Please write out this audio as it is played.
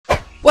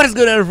What is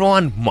good,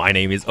 everyone? My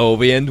name is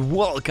Ovi and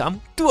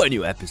welcome to a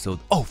new episode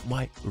of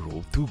my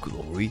Road to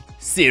Glory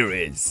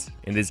series.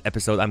 In this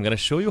episode I'm gonna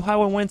show you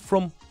how I went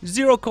from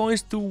 0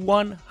 coins to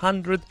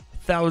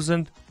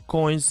 100,000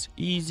 coins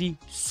easy,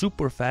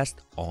 super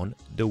fast on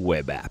the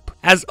web app.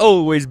 As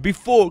always,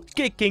 before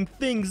kicking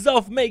things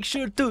off, make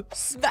sure to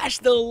smash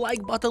the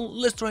like button.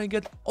 Let's try and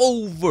get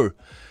over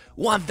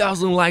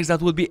 1,000 likes.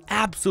 That would be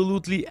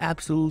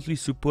absolutely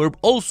superb.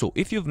 Also,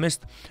 if you've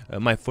missed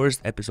my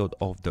first episode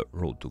of the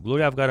Road to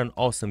Glory, I've got an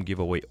awesome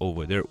giveaway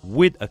over there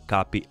with a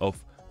copy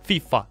of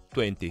FIFA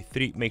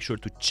 23. Make sure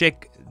to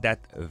check that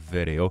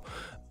video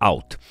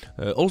out.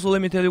 Also,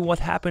 let me tell you what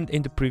happened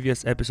in the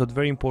previous episode.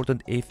 Very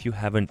important if you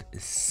haven't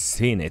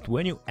seen it.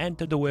 When you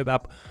enter the web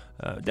app,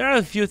 there are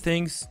a few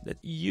things that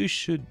you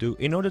should do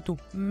in order to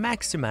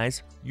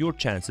maximize your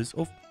chances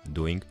of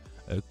doing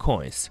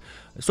coins.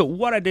 So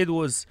what I did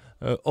was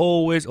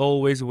always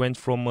went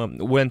for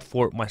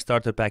my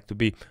starter pack to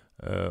be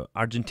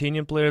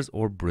Argentinian players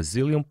or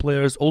Brazilian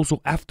players.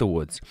 Also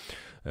afterwards,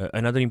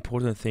 another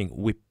important thing,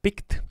 we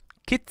picked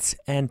kits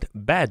and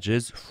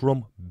badges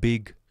from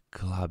big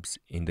clubs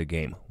in the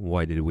game.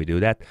 Why did we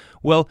do that?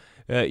 Well,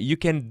 you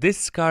can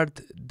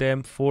discard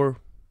them for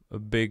a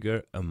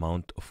bigger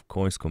amount of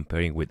coins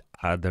comparing with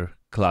other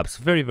clubs.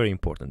 Very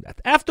important.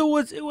 That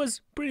afterwards it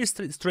was pretty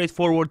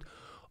straightforward.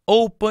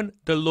 Open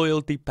the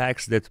loyalty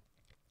packs that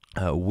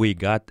we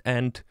got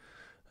and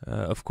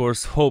of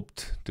course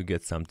hoped to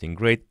get something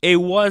great. It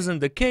wasn't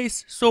the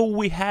case, so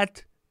we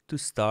had to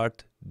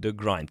start the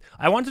grind.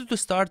 I wanted to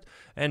start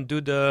and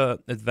do the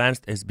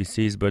advanced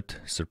SBCs,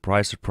 but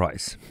surprise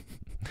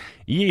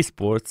EA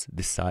Sports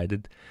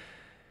decided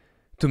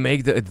to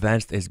make the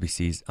advanced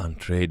SBCs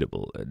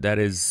untradeable. That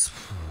is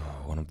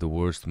one of the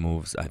worst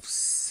moves I've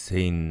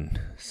seen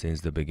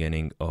since the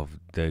beginning of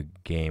the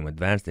game.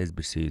 Advanced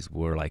SBCs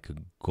were like a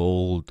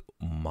gold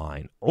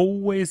mine.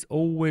 Always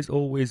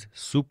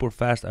super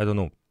fast. I don't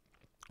know,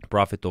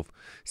 profit of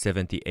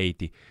 70,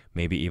 80,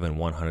 maybe even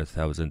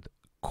 100,000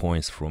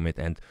 coins from it,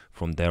 and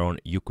from there on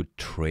you could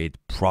trade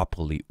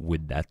properly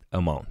with that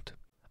amount.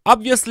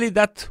 Obviously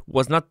that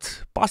was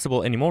not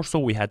possible anymore, so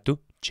we had to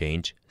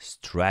change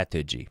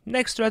strategy.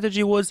 Next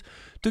strategy was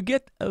to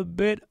get a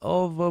bit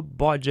of a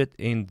budget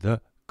in the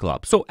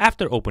club. So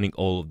after opening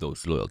all of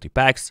those loyalty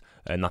packs,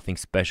 nothing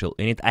special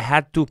in it, I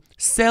had to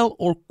sell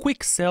or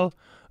quick sell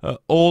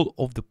all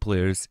of the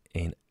players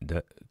in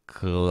the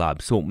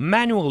club. So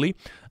manually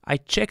I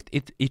checked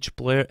each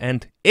player,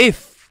 and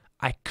if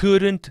I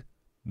couldn't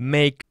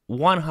make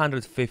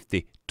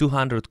 150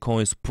 200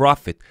 coins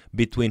profit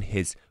between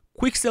his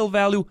quick sell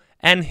value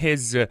and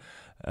his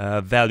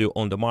value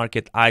on the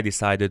market, I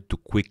decided to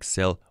quick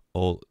sell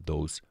all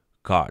those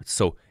cards.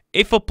 So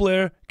if a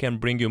player can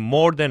bring you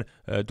more than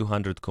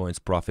 200 coins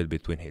profit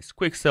between his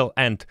quick sell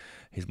and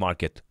his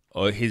market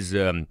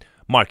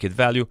market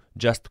value,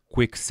 just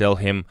quick sell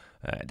him.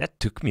 That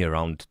took me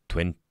around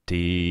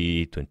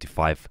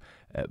 25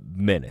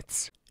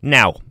 minutes.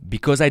 Now,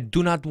 because I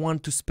do not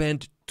want to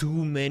spend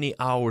too many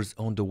hours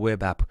on the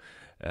web app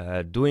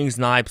doing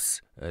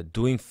snipes,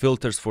 doing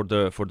filters for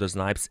the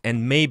snipes,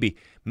 and maybe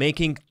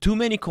making too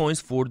many coins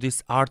for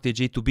this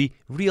RTG to be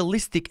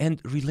realistic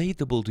and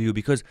relatable to you,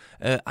 because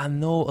I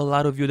know a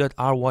lot of you that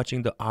are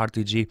watching the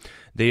RTG,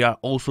 they are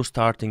also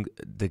starting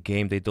the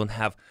game. They don't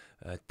have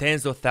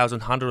tens of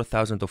thousands, hundreds of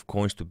thousands of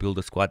coins to build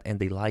a squad, and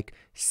they like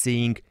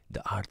seeing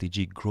the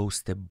RTG grow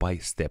step by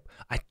step.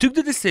 I took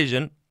the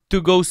decision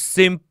to go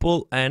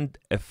simple and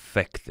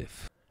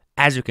effective.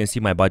 As you can see,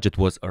 my budget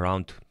was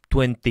around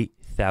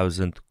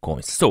 20,000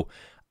 coins. So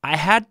I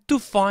had to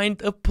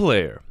find a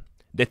player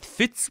that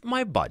fits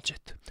my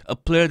budget, a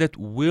player that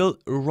will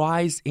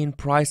rise in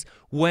price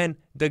when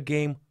the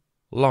game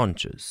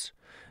launches.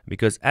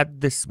 Because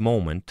at this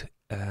moment,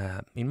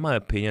 in my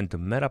opinion, the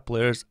meta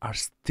players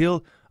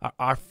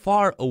are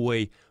far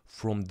away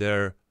from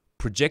their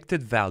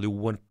projected value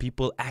when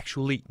people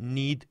actually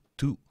need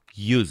to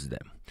use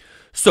them.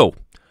 So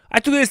I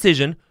took a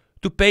decision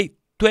to pay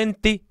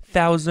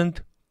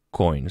 20,000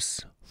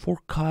 coins for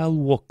Kyle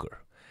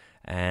Walker,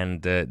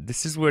 and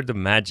this is where the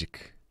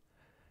magic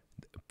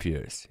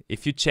appears.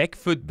 If you check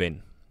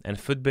Footbin, and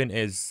Footbin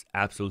is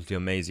absolutely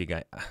amazing.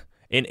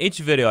 In each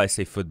video I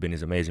say Footbin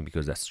is amazing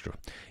because that's true.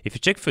 If you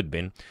check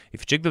Footbin,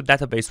 if you check the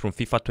database from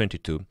FIFA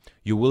 22,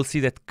 you will see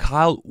that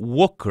Kyle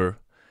Walker,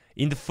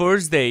 in the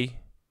first day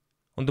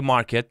on the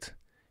market,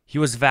 he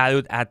was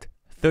valued at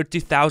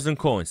 30,000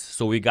 coins.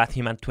 So we got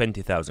him at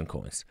 20,000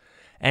 coins.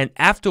 And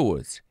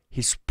afterwards,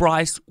 his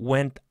price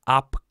went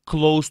up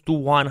close to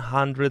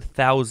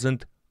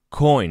 100,000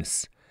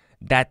 coins.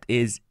 That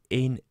is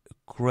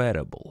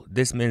incredible.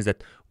 This means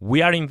that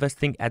we are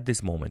investing at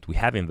this moment, we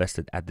have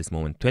invested at this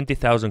moment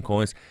 20,000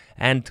 coins,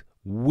 and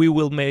we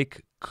will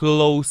make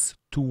close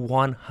to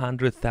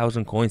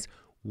 100,000 coins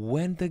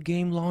when the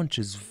game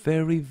launches.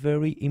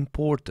 Very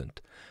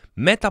important.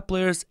 Meta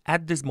players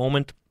at this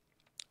moment,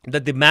 the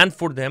demand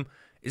for them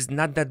is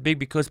not that big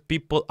because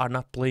people are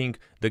not playing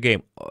the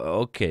game.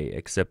 Okay,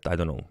 except, I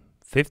don't know,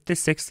 50,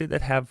 60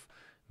 that have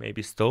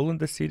maybe stolen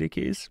the CD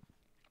keys.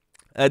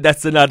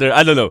 That's another,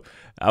 I don't know.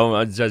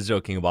 I'm just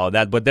joking about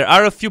that. But there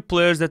are a few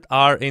players that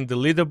are in the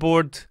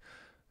leaderboard.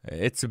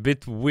 It's a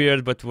bit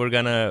weird, but we're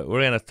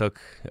gonna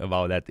talk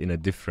about that in a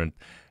different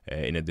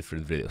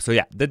video. So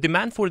yeah, the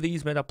demand for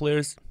these meta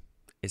players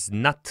is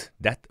not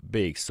that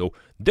big. So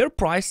their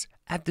price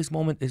at this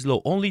moment is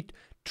low. Only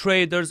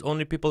traders,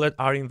 only people that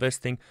are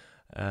investing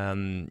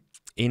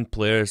in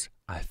players,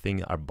 I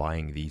think, are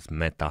buying these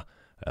meta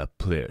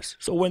players.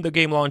 So when the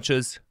game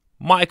launches,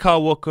 my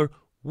Kyle Walker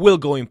will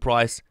go in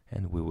price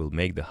and we will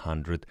make the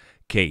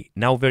 100k.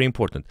 Now, very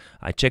important,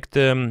 I checked,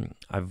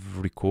 I've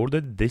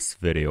recorded this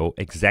video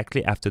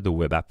exactly after the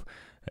web app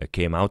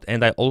came out,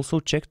 and I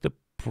also checked the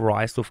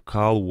price of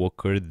Kyle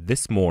Walker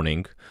this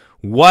morning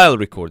while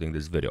recording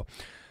this video,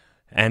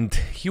 and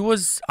he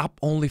was up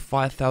only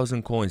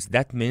 5,000 coins.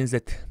 That means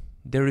that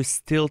there is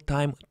still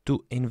time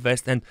to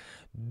invest, and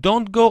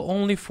don't go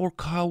only for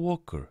Kyle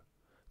Walker.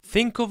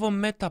 Think of a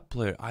meta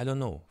player, I don't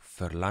know,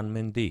 Ferland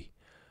Mendy,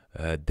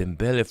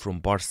 Dembele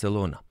from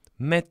Barcelona.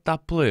 Meta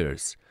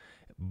players,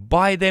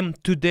 buy them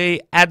today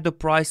at the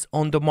price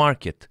on the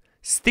market.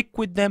 Stick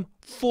with them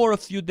for a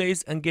few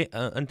days and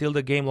until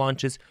the game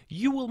launches.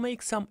 You will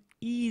make some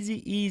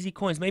easy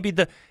coins, maybe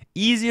the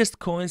easiest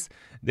coins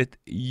that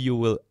you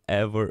will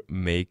ever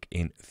make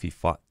in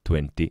FIFA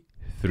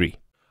 23.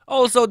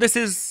 Also, this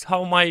is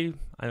how my,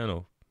 I don't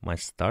know, my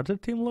starter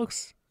team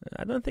looks.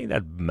 I don't think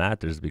that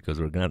matters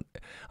because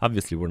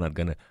obviously we're not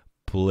gonna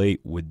play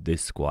with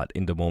this squad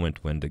in the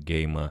moment when the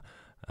game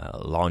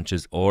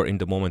launches, or in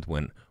the moment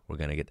when we're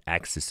gonna get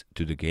access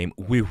to the game.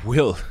 We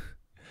will,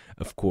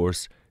 of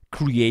course,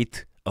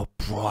 create a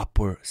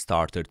proper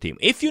starter team.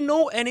 If you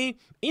know any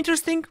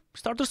interesting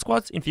starter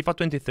squads in FIFA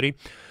 23,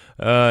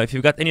 if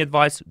you've got any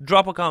advice,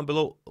 drop a comment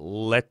below.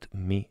 Let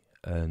me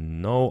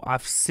know.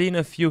 I've seen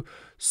a few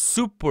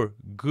super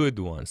good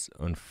ones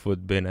on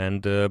Footbin,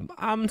 and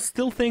I'm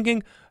still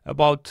thinking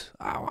about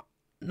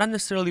not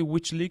necessarily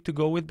which league to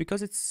go with,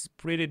 because it's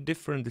pretty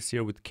different this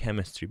year with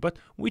chemistry, but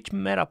which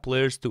meta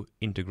players to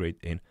integrate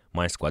in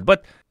my squad.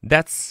 But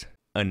that's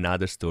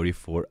another story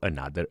for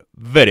another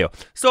video.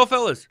 So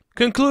fellas,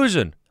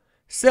 conclusion: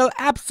 sell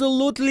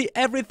absolutely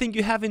everything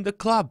you have in the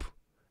club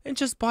and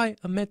just buy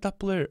a meta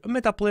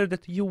player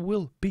that you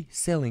will be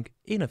selling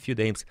in a few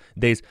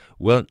days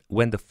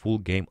when the full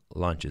game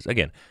launches.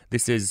 Again,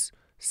 this is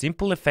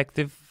simple,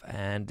 effective,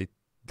 and it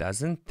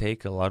doesn't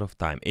take a lot of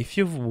time. If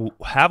you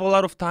have a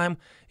lot of time,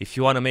 if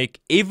you want to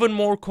make even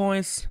more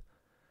coins,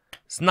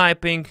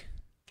 sniping,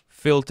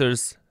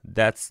 filters,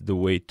 that's the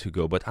way to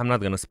go. But I'm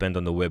not gonna spend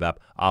on the web app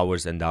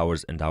hours and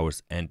hours and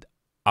hours and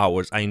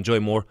hours. I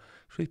enjoy more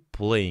actually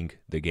playing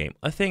the game,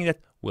 a thing that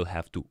we'll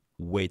have to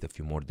wait a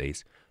few more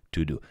days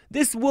to do.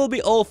 This will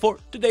be all for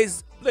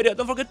today's video.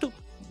 Don't forget to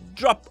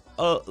drop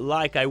a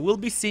like. I will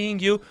be seeing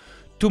you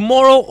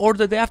tomorrow or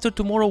the day after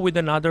tomorrow with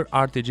another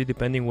RTG,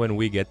 depending when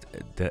we get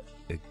the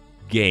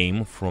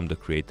game from the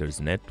Creators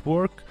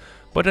Network.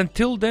 But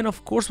until then,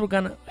 of course, we're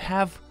gonna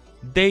have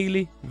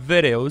daily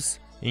videos,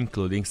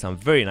 including some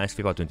very nice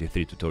FIFA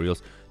 23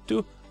 tutorials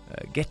to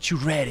get you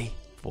ready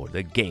for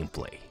the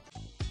gameplay.